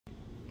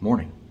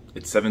morning.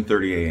 It's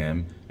 7:30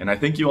 a.m. and I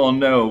think you all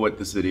know what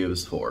this video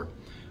is for.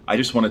 I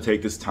just want to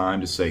take this time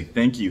to say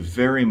thank you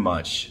very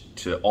much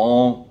to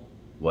all,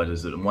 what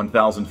is it,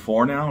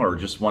 1,004 now or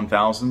just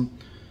 1,000?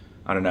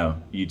 I don't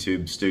know,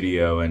 YouTube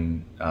studio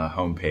and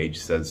homepage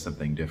says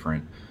something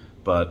different.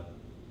 But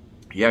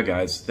yeah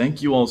guys,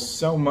 thank you all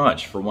so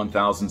much for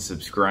 1,000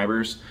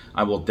 subscribers.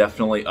 I will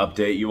definitely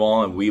update you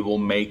all and we will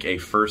make a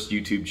first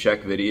YouTube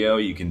check video.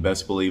 You can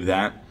best believe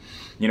that.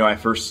 You know, I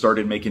first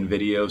started making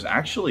videos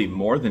actually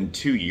more than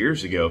 2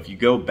 years ago. If you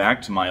go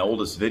back to my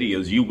oldest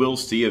videos, you will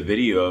see a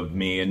video of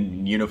me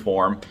in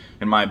uniform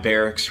in my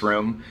barracks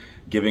room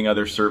giving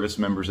other service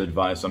members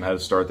advice on how to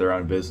start their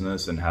own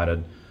business and how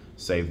to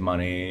save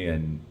money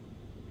and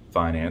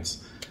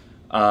finance.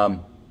 Now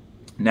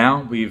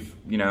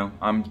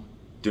I'm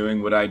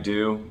doing what I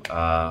do. We've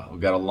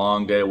got a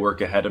long day of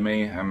work ahead of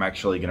me. I'm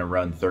actually gonna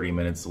run 30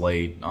 minutes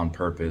late on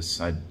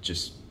purpose. I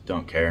just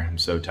don't care, I'm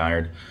so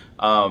tired.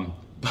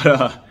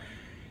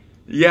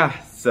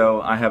 Yeah,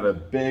 so I have a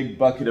big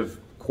bucket of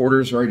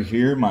quarters right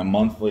here, my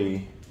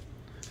monthly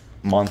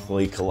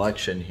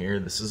collection here.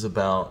 This is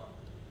about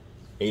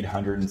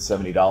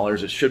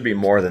 $870. It should be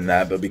more than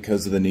that, but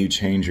because of the new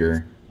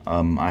changer,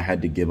 I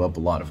had to give up a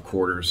lot of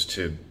quarters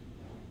to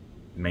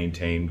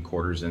maintain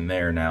quarters in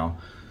there now.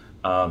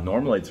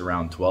 Normally it's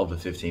around 12 to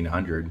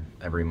 1,500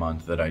 every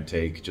month that I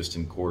take just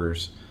in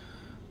quarters.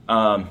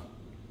 But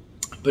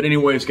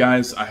anyways,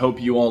 guys, I hope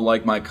you all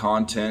like my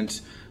content.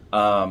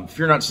 If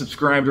you're not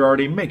subscribed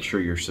already, make sure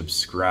you're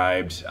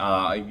subscribed.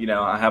 You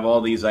know, I have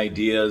all these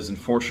ideas.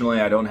 Unfortunately,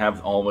 I don't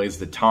have always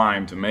the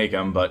time to make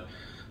them, but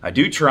I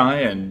do try,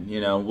 and you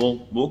know,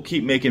 we'll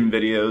keep making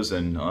videos,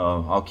 and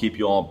I'll keep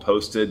you all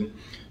posted.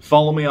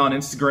 Follow me on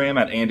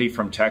Instagram at Andy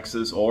from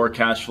Texas or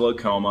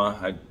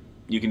Cashflowcoma.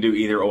 You can do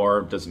either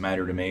or, doesn't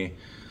matter to me.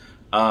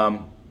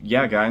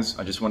 Yeah, guys,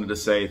 I just wanted to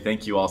say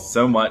thank you all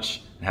so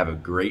much and have a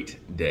great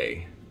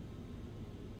day.